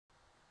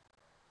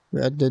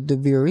We're at the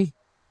Duviri.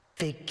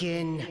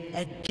 Begin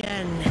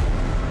again.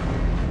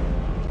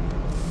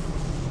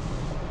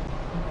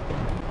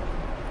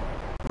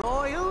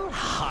 Royal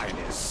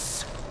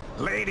Highness,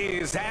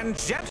 ladies and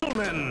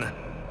gentlemen,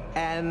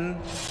 and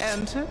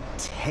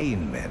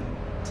entertainment.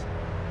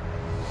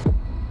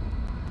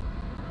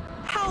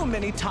 How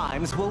many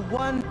times will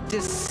one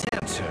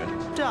dissenter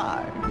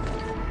die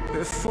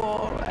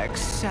before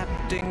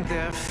accepting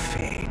their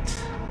fate?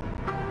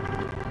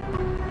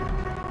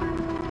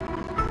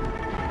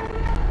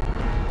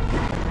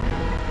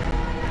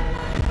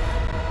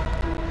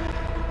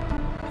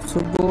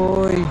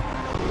 Suboy.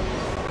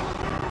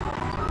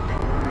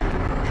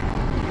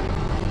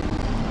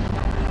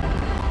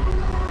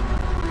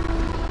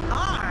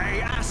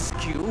 I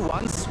ask you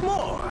once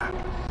more,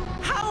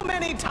 how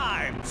many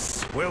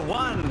times will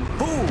one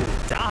fool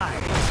die?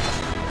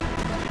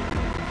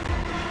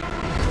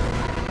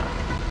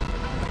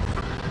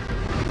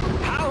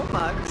 How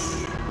much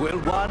will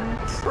one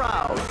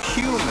proud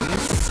human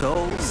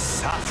soul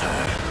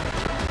suffer?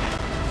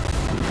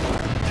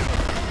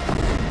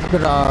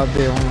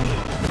 Grabe yung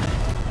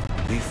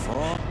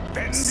Before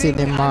bending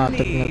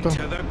cinematic a knee na to.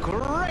 to the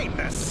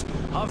greatness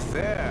of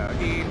their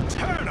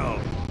eternal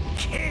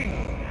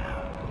king.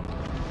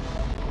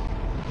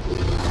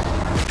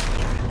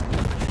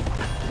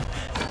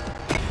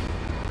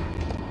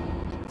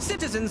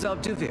 Citizens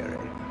of Duviri,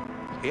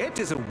 it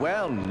is a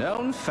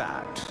well-known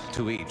fact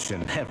to each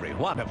and every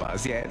one of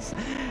us, yes,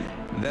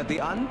 that the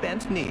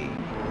unbent knee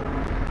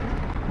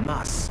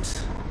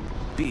must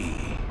be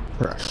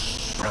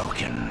Crush.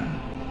 broken.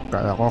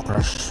 Kala ko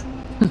crush.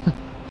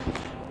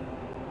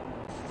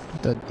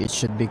 That it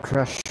should be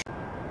crushed.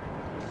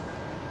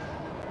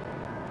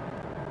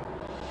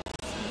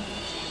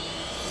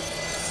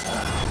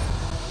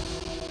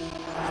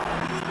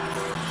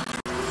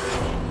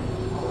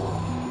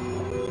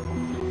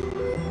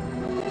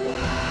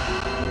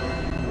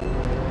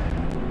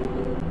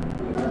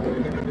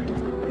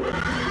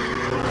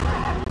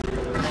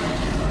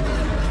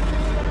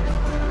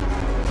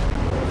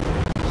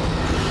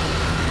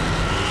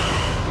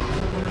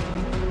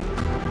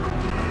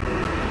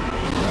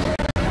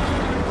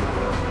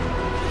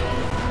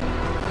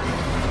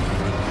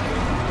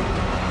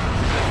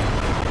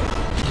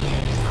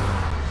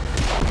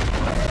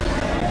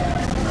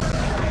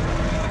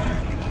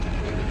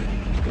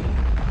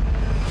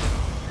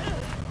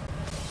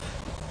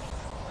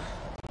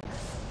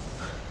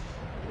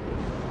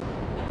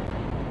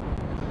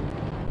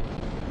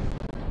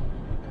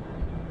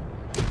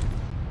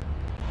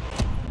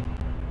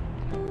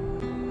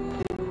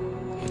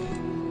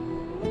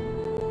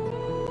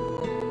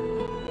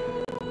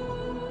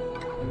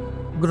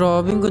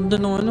 Grabe, ang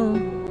ganda ng ano.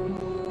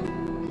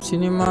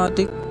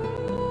 Cinematic.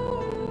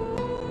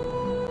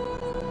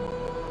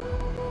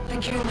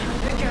 Again.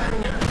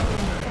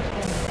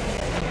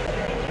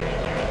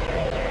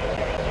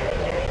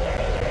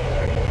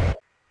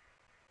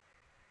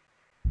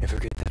 Ever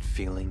get that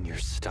feeling you're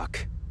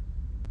stuck?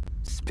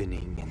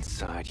 Spinning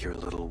inside your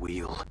little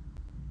wheel?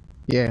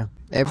 Yeah,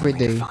 every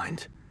Only to day.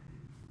 find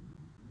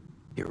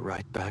you're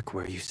right back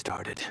where you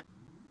started.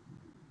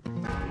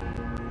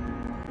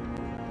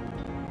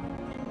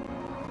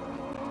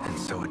 And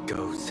so it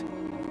goes.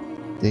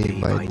 Day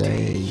by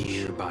day.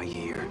 year by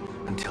year,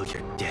 until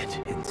you're dead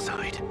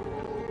inside.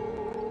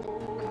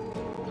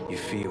 You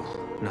feel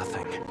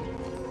nothing.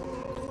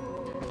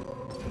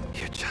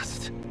 You're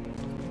just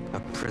a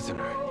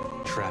prisoner,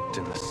 trapped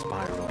in the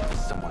spiral of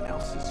someone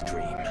else's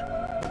dream.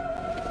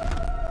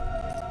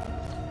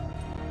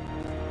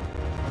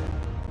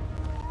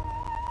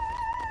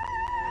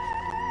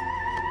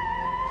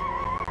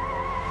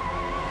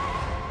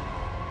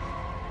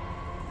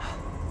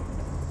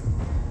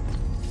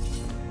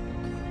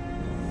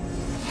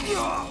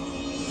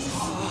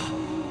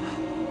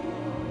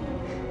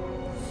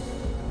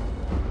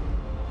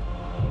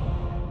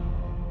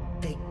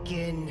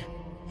 Begin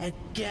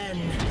again.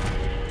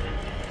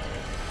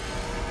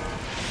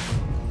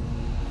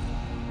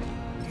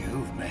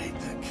 You've made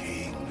the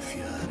king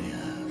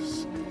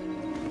furious.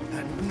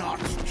 And not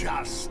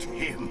just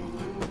him.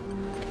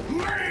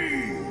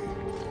 Me!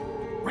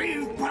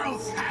 We've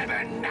both had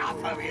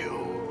enough of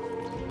you.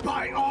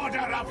 By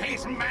order of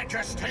His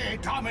Majesty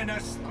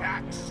Dominus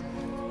Thrax.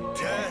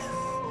 Death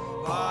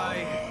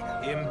by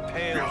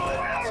impalement. You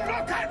will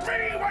look at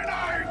me when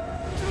I...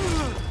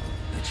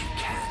 But you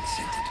can't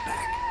send it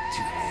back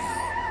to hell.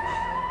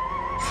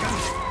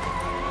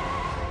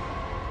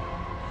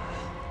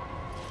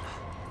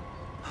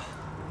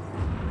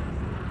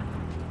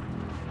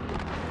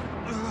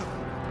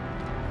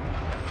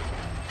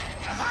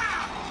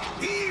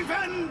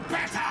 Even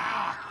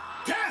better!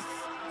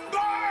 Death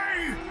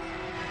by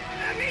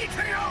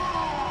meteor!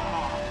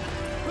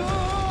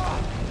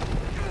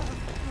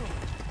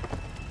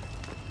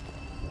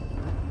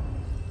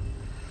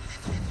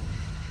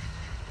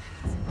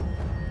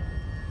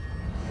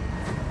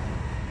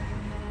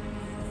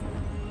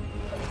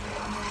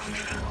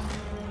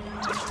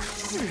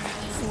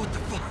 What the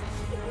fuck?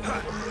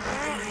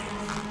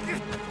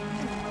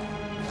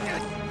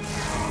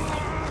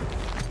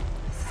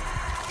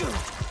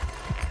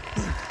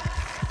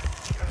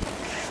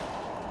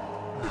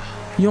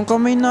 Yung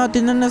kamay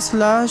natin na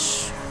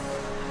na-slash.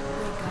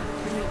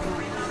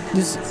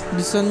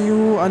 This a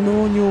new,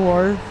 new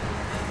war.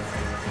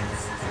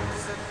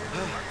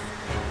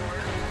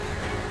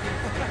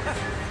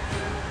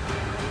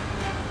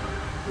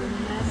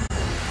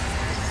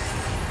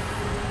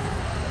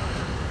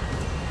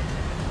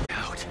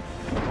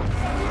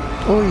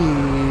 Uy,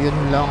 yun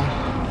lang.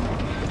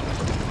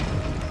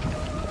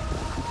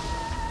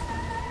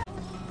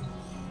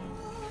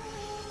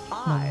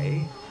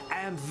 I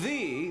am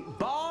the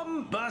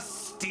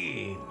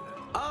Bombastine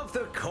of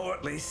the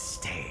courtly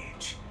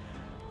stage.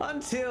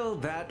 Until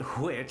that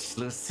witch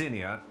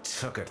Lucinia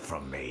took it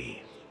from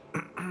me.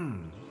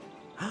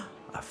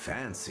 A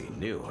fancy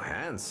new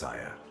hand,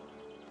 sire.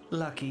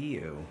 Lucky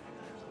you.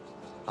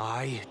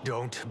 I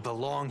don't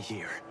belong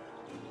here.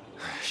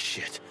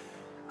 Shit.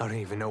 I don't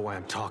even know why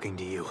I'm talking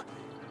to you.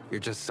 You're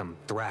just some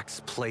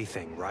Thrax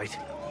plaything, right?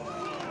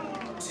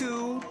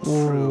 Too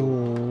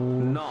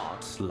true.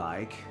 Not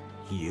like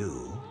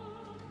you.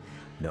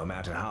 No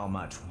matter how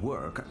much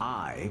work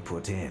I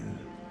put in.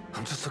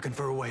 I'm just looking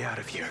for a way out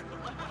of here.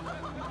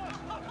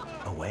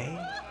 A way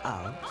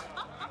out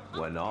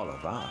when all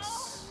of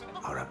us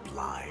are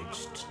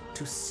obliged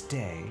to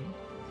stay?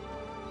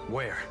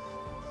 Where?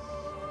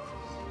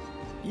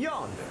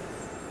 Yonder.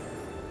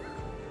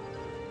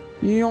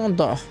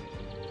 Yonda.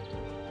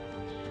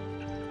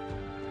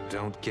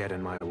 Don't get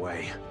in my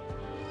way.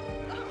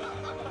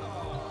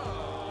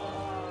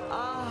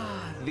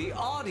 Ah, the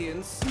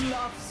audience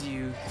loves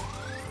you.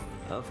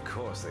 Of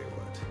course they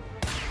would.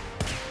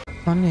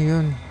 Ano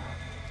yun?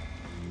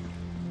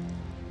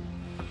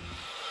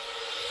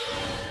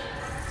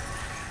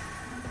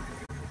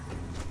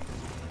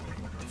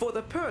 For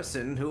the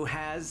person who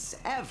has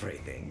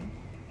everything,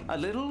 a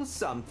little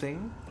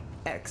something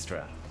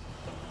extra.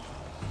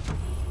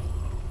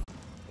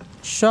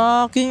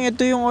 Shocking,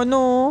 ito yung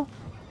ano.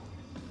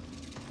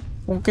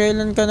 Kung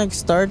kailan ka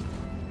nag-start.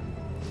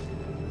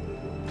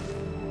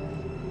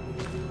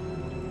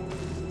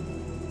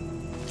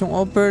 Yung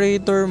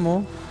operator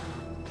mo.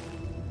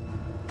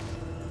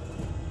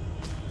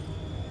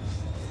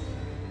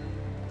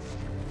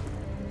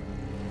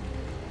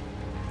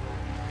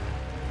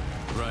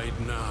 Right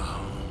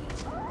now,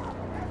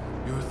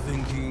 you're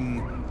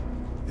thinking,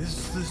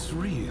 is this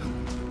real?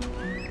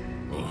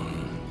 Or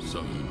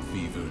some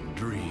fevered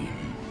dream?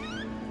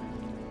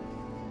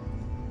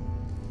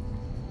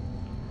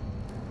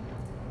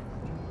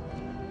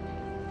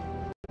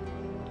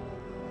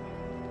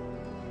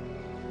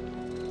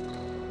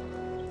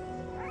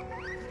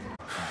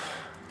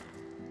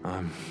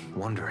 I'm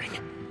wondering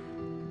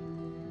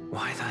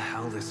why the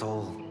hell this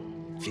all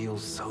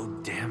feels so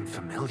damn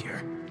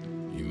familiar.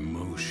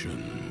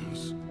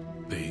 Emotions.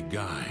 They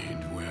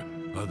guide where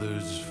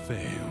others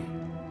fail.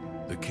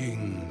 The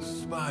king's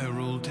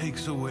spiral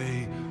takes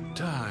away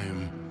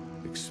time,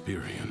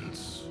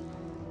 experience.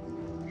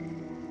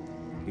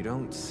 You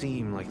don't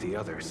seem like the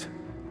others.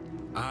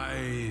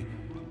 I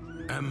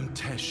am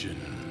Teshin.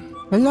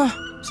 Hala,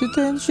 si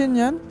Tenshin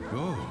yan?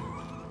 Oh,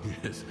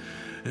 yes.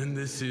 And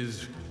this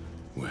is,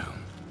 well,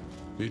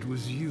 it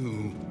was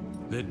you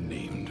that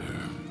named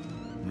her.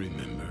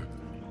 Remember?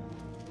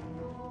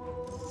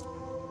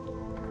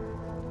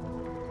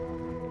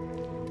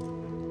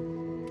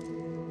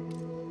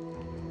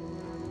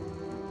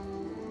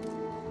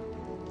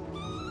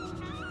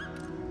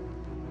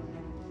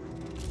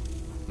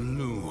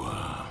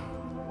 Lua,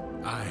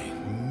 I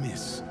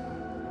miss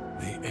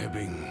the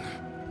ebbing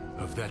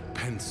of that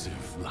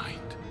pensive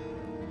light.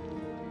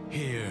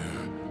 Here,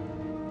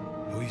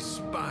 we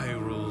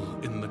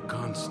spiral in the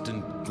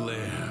constant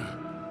glare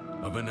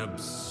of an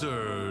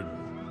absurd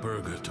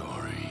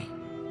purgatory.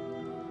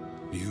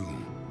 You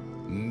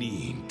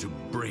need to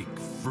break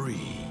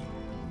free.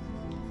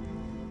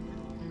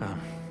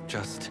 I'm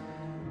just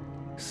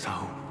so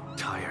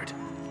tired.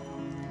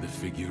 The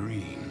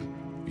figurine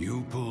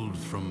you pulled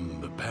from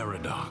the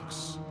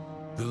paradox,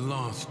 the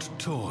lost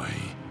toy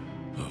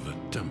of a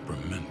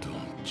temperamental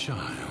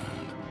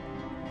child.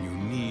 You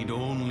need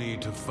only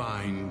to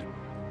find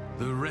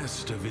the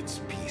rest of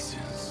its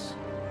pieces.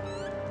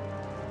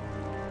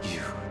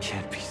 You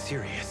can't be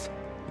serious.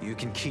 You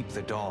can keep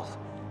the doll.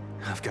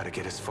 I've got to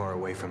get as far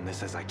away from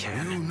this as I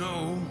can. You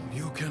know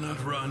you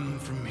cannot run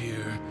from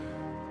here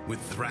with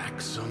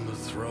Thrax on the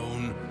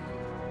throne,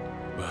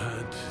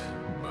 but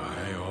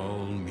by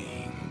all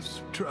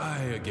means, try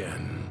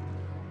again.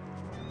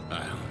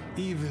 I'll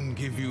even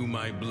give you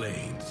my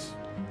blades.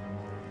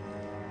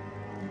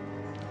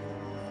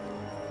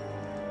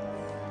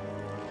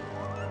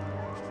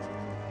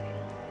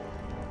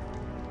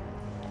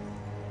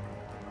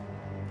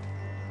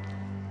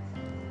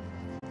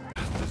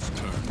 This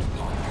turn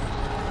upon you.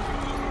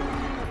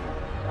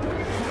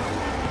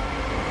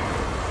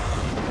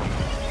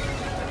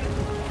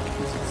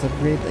 It's a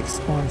great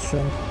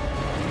expansion.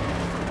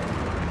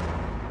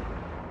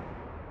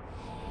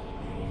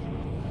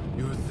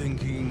 You're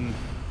thinking,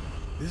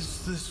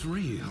 is this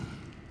real?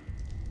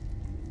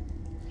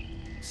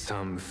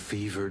 Some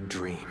fevered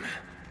dream.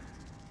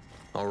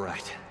 All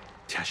right,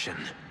 Teshin.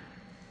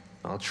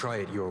 I'll try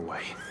it your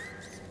way.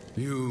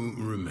 You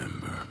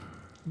remember.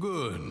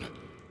 Good.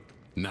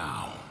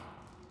 Now,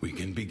 we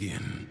can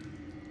begin.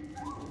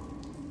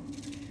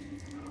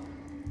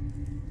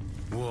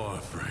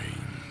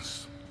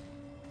 Warframes.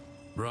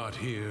 Brought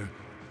here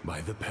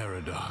by the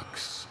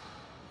Paradox.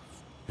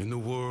 In the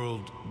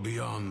world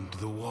beyond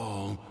the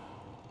wall,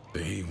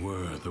 they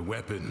were the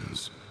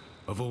weapons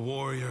of a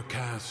warrior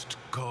caste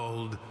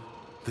called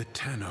the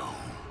Tenno.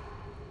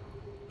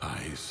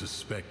 I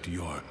suspect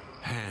your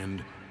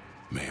hand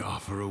may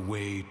offer a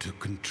way to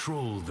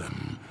control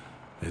them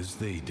as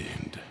they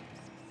did.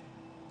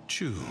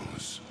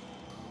 Choose.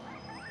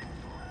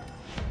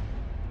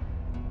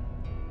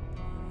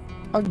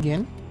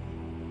 Again?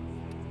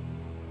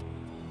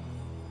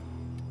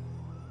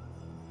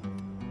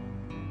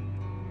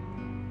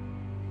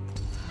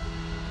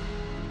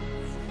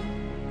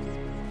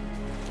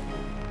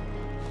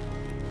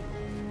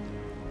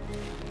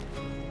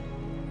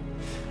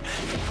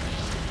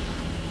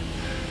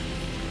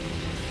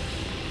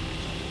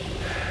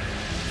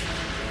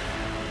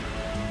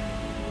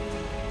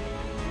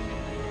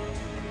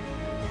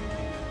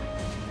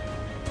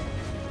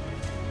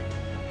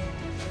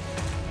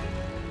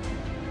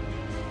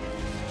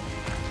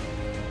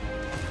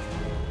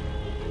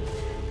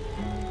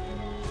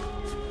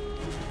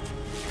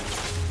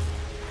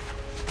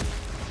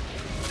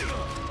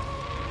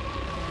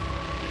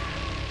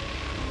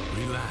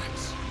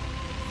 Relax.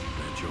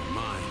 Let your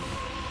mind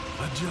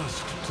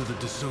adjust to the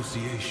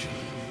dissociation.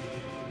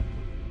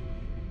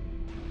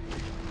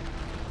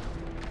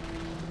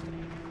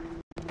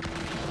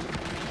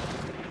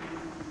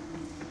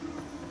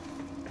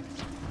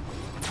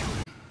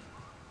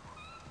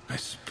 I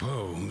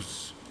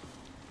suppose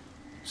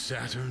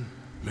Saturn,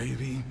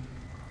 maybe?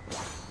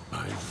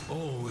 I've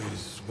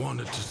always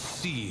wanted to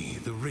see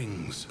the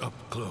rings up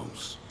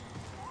close.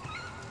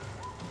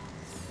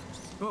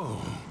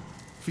 Oh,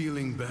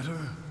 feeling better?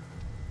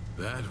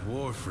 That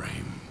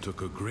Warframe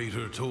took a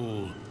greater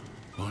toll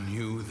on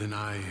you than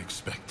I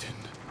expected.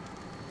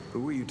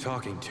 Who are you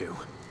talking to?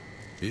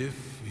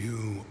 If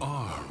you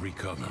are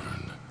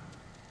recovered,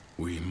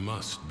 we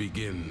must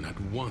begin at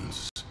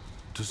once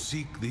to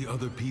seek the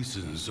other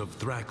pieces of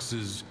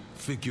Thrax's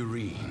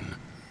figurine.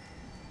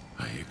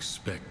 I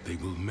expect they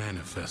will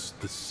manifest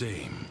the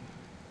same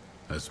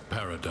as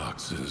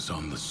paradoxes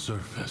on the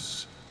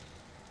surface.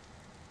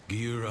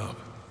 Gear up,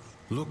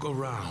 look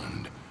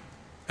around,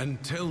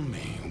 and tell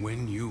me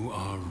when you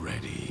are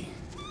ready.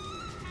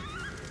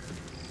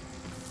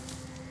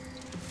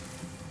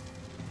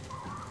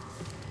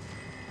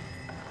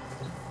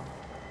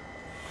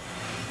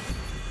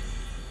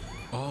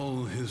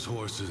 All his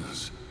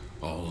horses,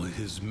 all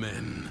his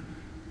men.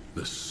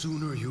 The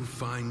sooner you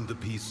find the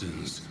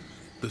pieces,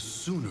 the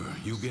sooner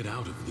you get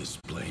out of this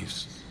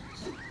place.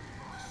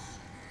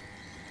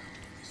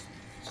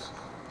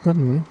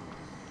 Ganun.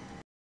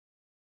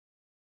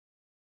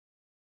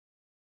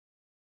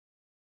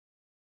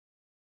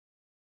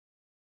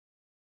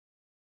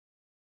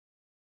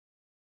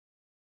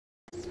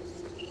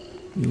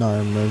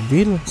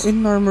 Narmerville?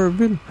 In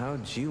Narmerville?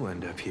 How'd you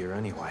end up here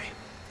anyway?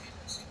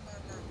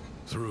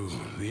 Through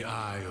the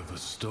eye of a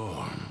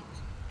storm.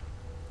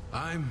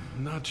 I'm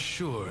not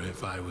sure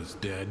if I was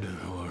dead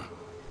or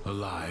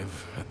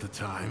alive at the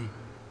time.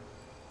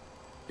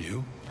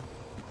 You?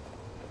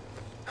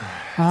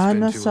 Ah,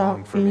 been too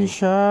long for me.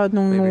 nasaktan siya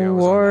nung Maybe I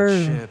was war. on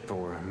that ship,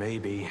 or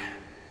maybe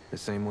the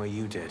same way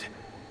you did.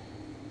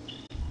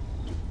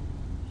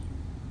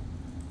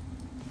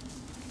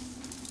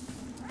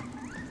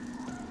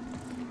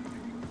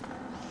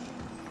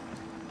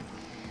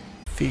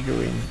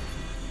 Figurine.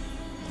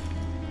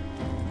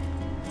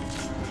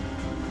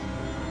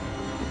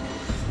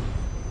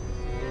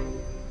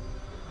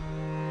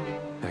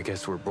 I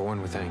guess we're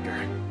born with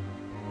anger.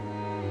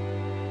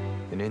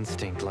 An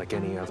instinct like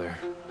any other.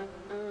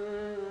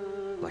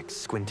 Like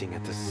squinting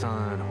at the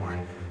sun or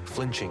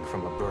flinching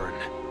from a burn.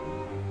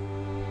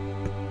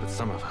 But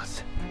some of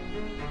us,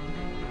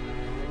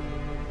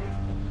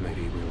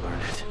 maybe we learn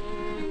it.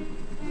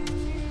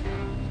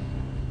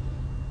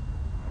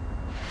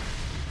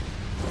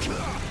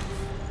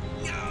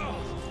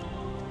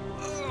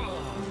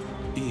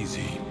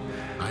 Easy.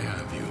 I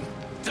have you.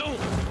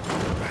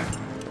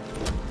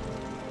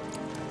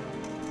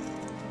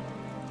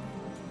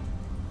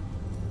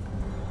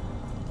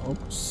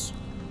 Oops.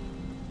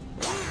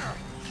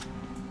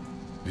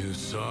 You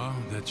saw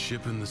that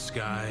ship in the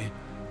sky?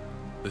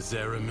 The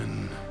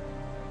Zeramin?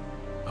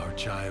 Our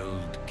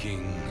child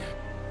king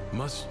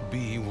must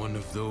be one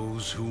of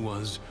those who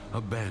was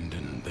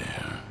abandoned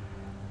there.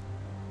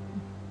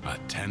 A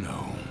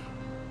Tenno.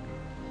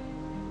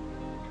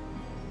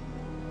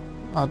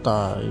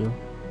 Tayo.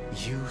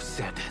 You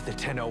said the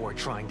Tenno were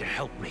trying to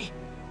help me.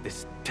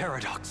 This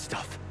paradox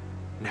stuff.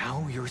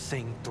 Now you're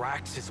saying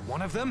Thrax is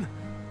one of them?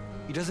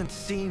 He doesn't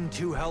seem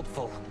too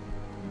helpful.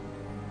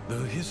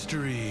 The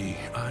history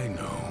I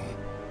know.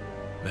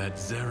 That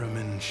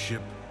Zeramin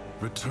ship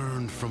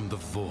returned from the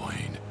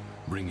void,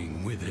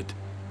 bringing with it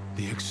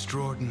the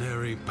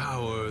extraordinary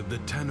power the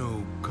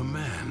Tenno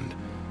command.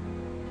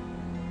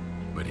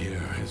 But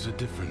here is a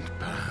different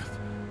path,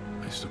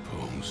 I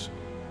suppose.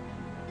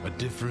 A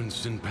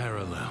difference in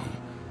parallel.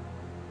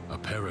 A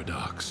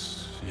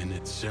paradox in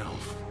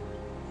itself.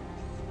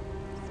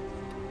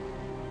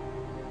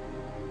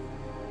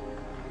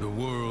 The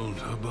world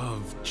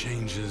above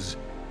changes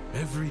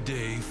every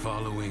day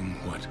following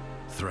what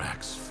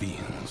Thrax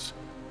feels.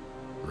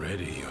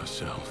 Ready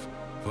yourself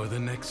for the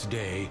next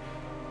day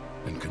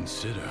and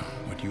consider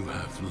what you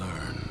have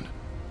learned.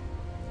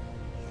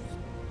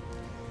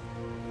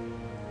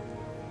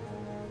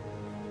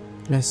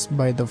 Blessed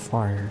by the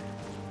fire.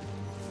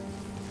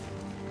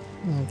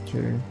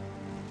 Okay.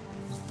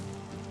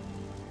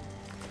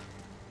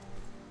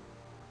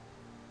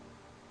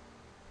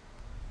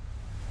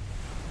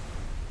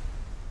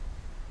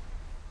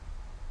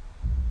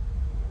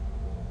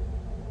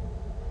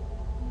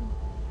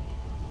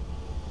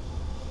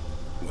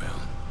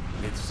 Well,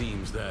 it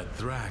seems that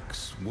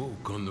Thrax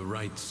woke on the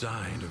right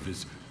side of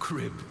his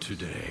crib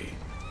today.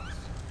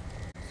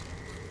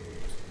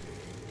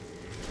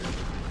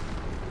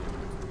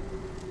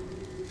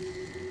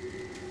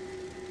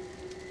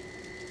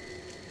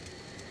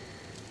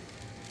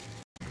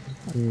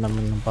 Ano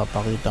naman ang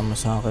papakita mo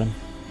sa akin?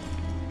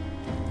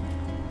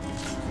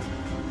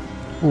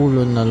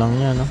 Ulo na lang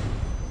yan, no?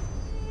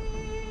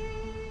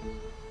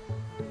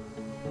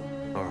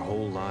 Our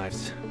whole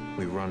lives,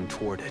 we run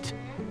toward it.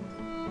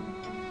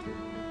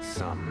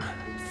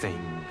 Something,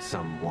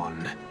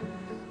 someone.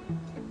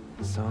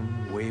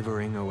 Some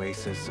wavering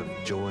oasis of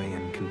joy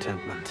and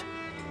contentment.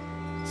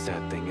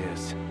 Sad thing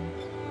is,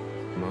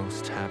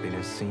 most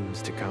happiness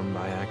seems to come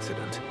by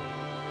accident.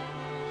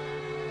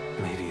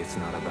 Maybe it's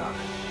not about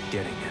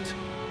getting it,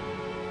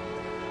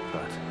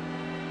 but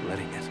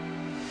letting it.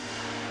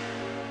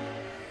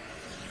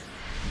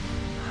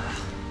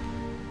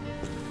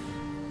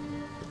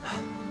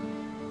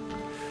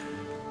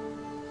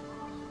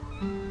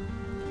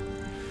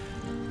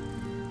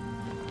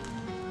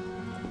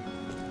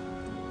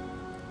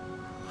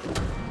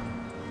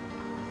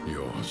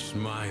 You're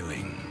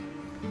smiling.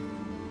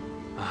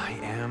 I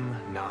am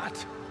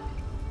not.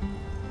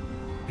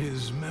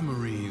 His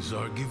memories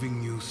are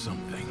giving you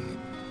something.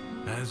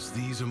 As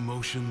these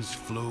emotions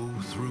flow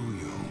through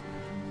you,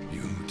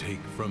 you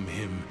take from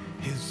him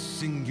his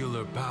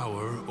singular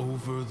power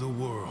over the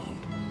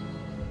world.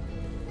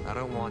 I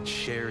don't want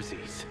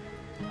sharesies.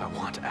 I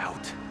want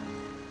out.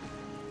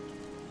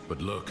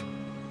 But look,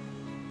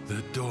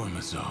 the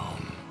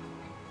Dormizone.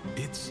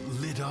 It's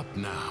lit up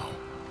now.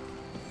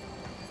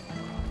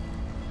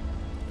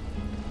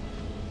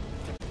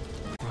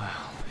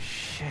 Wow,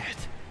 shit.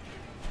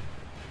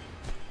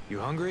 You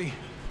hungry?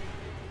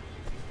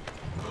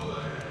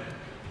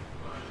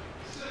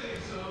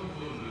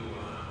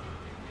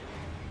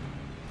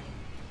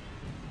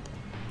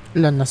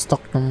 Ilan na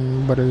stock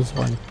ng baril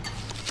sa kanya?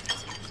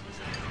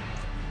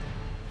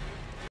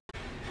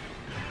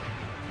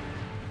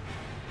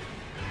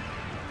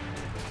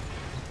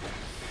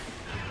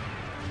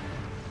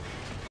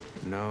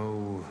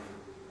 No,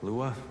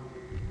 Lua?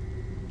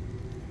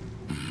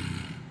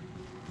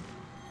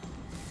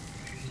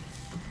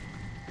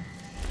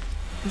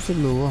 Si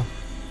Lua.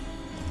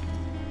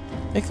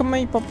 Eh,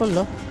 kamay pa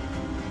pala.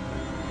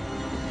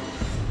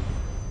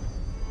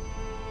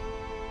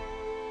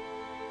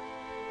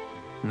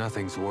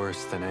 Nothing's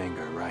worse than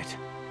anger, right?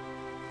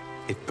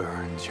 It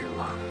burns your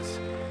lungs.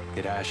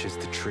 It ashes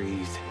the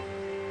trees.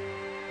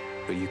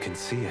 But you can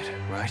see it,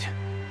 right?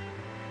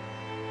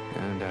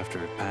 And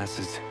after it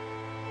passes,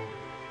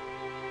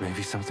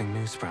 maybe something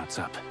new sprouts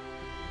up.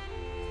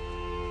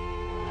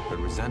 But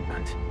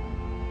resentment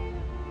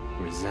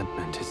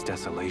is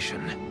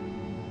desolation.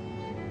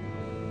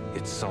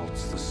 It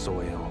salts the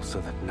soil so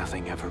that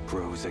nothing ever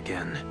grows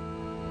again.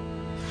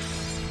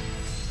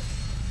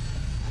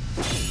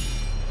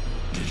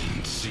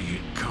 Didn't see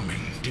it coming,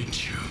 did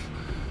you?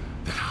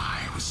 That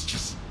I was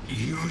just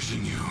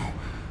using you.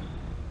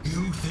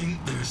 You think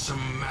there's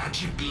some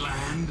magic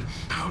land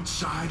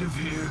outside of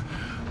here?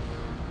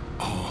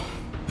 All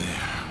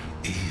there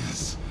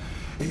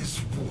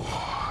is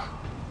war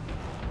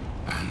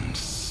and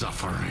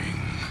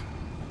suffering.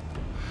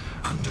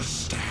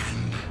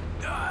 Understand?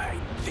 I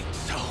think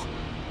so.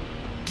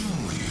 Do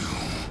you?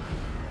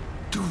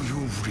 Do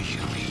you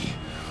really?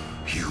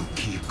 You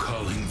keep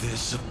calling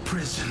this a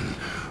prison,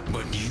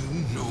 but you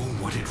know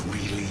what it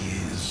really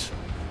is.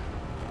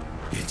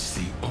 It's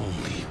the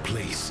only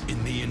place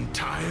in the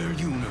entire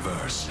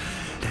universe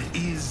that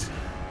is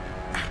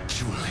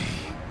actually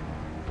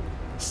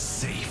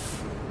safe.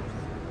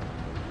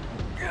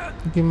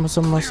 Hindi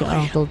masama si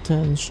Uncle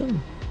Tension.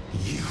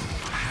 You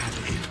had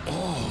it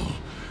all.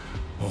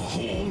 A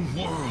whole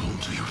world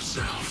to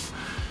yourself.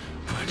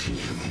 But you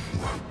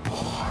were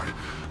bored,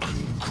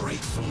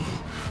 ungrateful.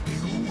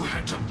 You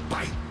had to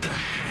bite the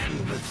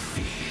hand that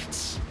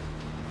feeds.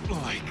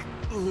 Like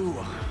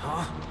Lua,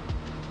 huh?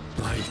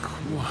 Like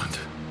what?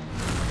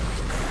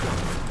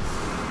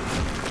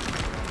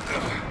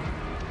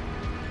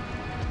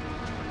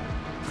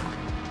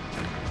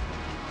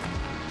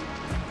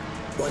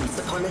 What Once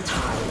upon a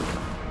time,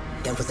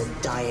 there was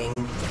a dying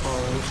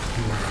old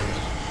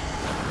man.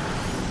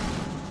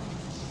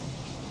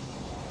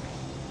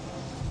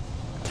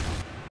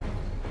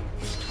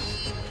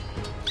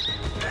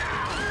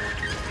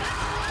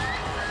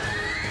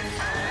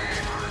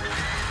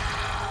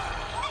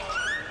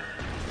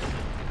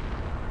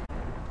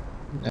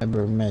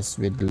 Never mess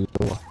with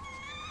Lua.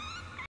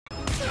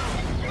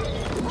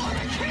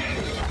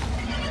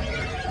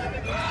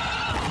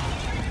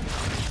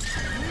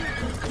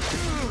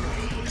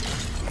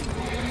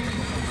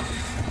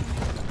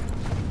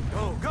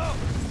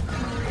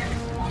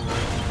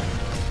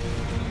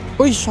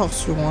 Uy,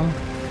 shocks yung ano.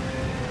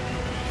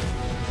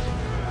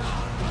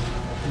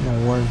 No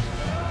word.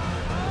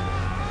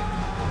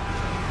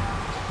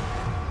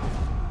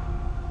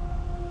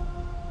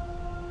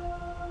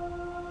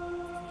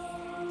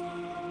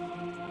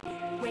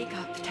 Wake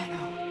up,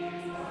 Tenno.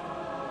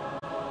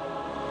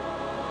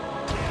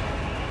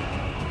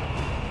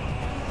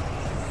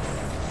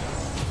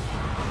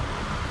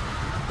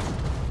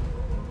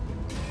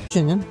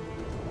 Yan.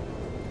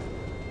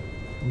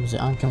 Was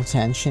it Uncle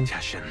Tension?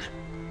 Teshin.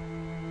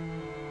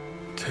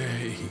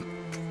 Take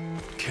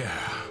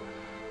care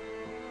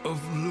of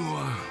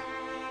Lua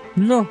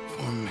No.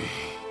 for me.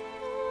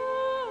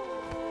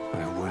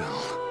 I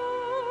will.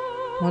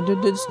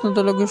 Madidits na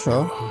talaga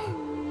siya.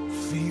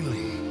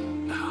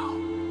 Feeling now.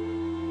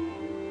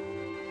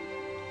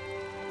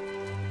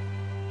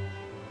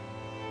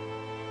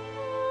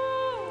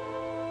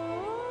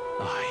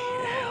 I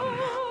am.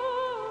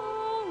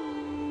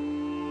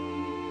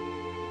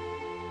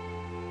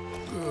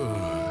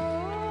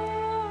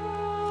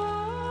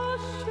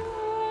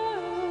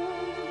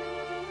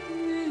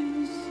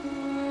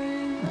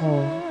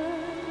 Oh.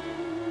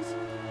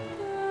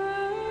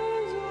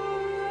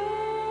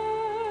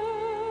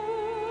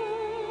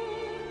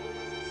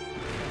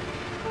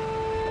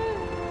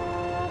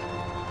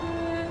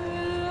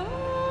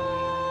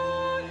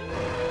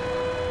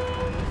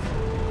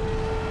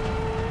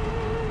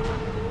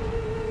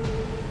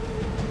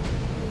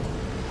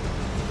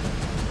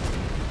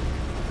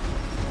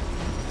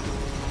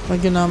 Ay,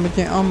 ginamit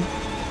niya yung amp.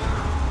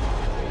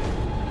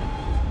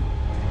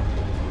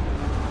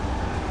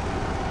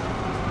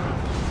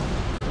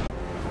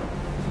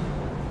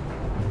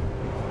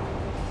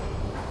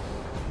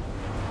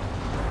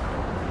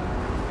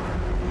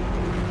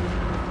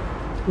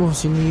 Oh,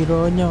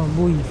 sinira niya,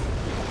 boy.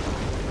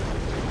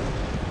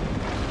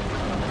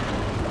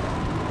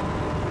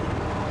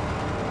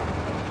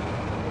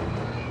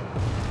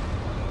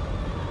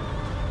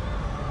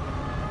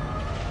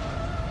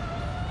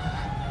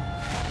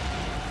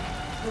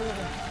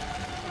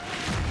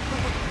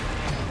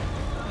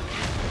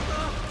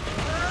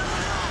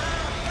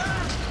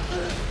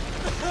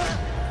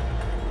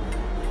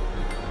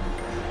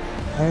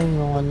 Ay,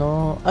 yung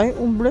ano. Ay,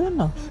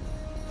 umbrella.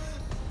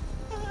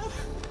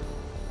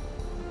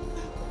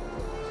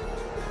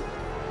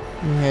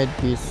 Yung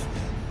headpiece.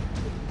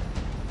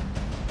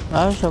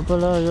 Ah, siya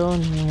pala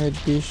yun. Yung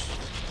headpiece.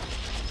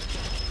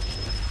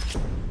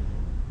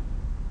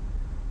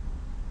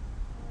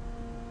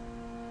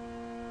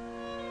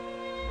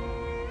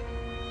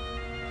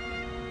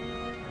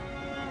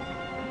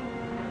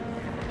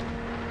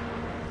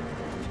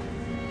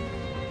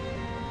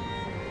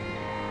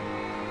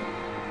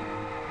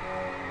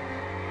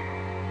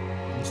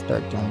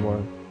 Start yung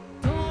war.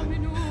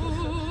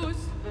 Dominus,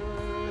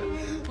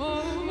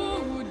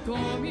 oh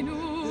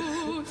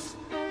Dominus.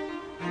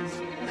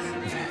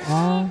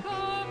 Ah,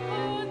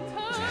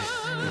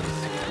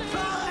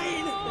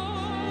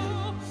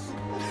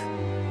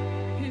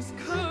 His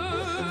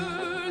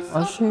curse.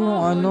 ah siya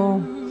yung ano.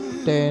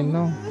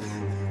 Tenno.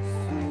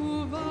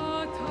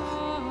 Suvatasa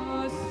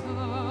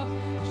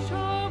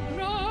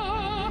Shabra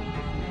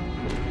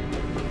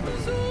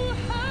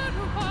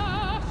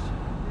Zuhervash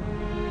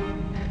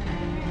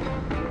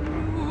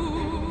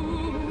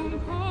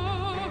Rumpa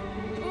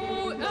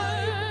O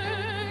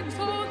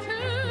exalted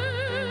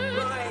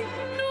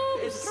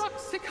Nubis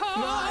Roxica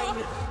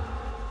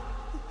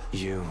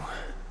You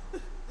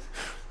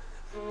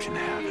can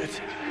have it.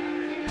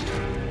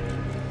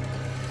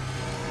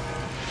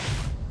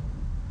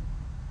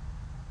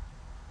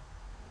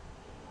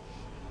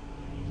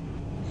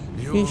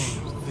 You're Fish.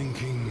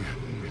 thinking,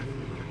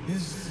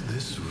 is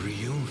this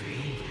real?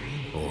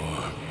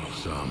 Or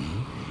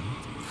some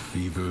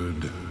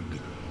fevered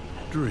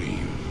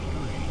dream?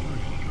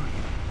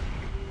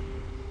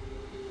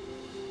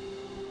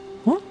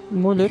 Huh?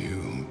 Mulit?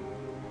 You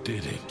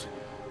did it.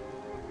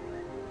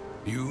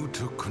 You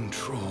took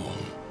control.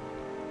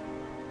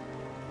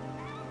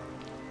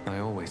 I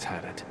always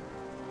had it.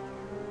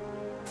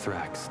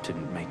 Thrax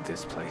didn't make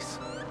this place.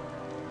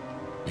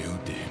 You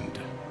did.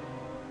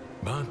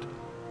 But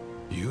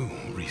you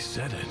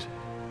reset it.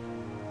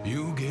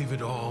 You gave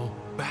it all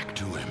back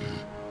to him.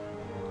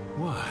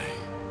 Why?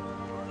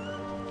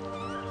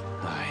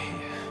 I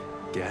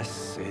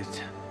guess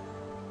it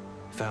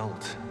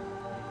felt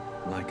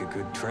like a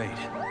good trade.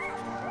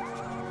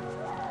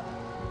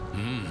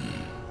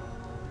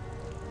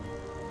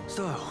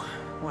 So,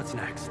 what's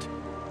next?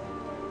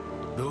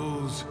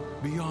 Those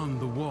beyond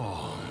the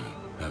wall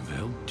have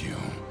helped you.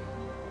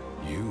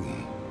 You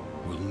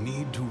will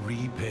need to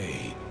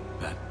repay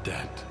that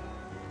debt.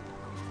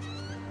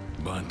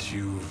 But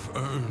you've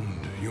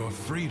earned your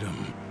freedom.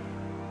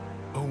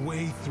 A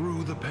way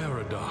through the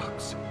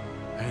paradox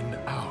and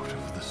out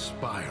of the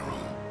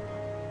spiral.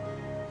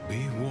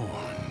 Be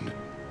warned,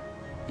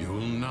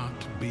 you'll not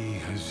be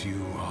as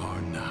you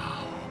are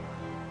now,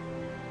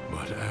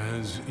 but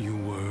as you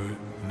were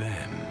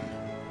then.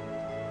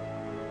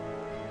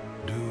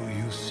 Do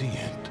you see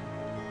it?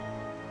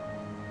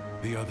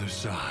 The other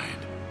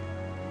side.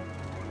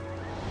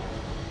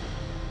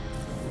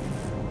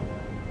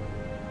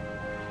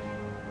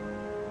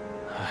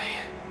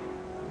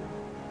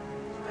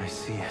 I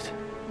see it.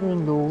 ไม่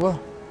รู้ว่า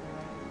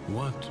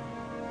What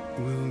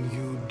will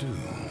you do?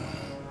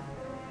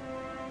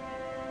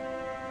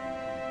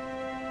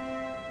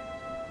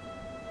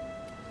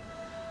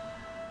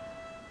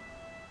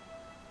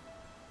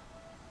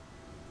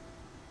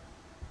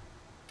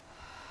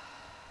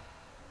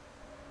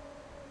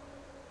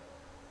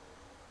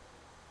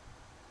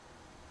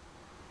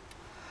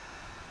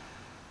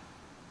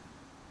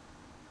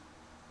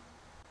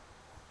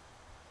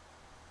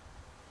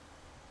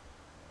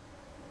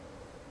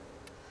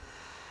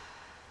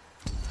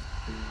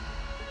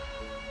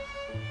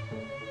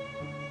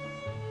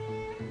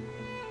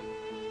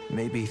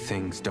 Maybe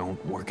things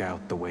don't work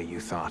out the way you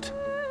thought.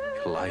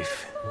 Your life,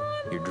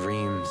 your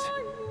dreams,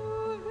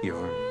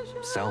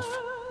 yourself.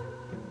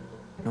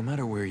 No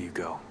matter where you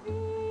go,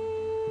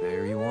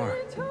 there you are.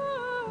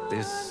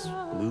 This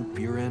loop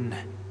you're in,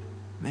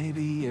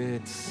 maybe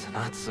it's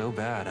not so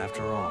bad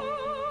after all.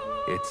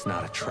 It's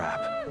not a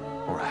trap,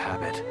 or a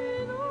habit,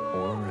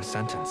 or a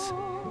sentence.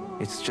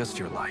 It's just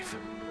your life,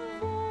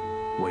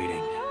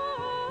 waiting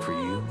for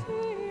you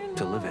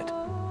to live it.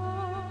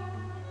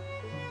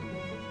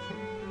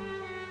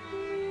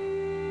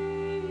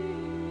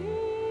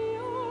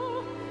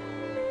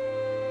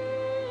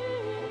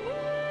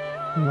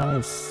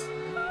 Nice.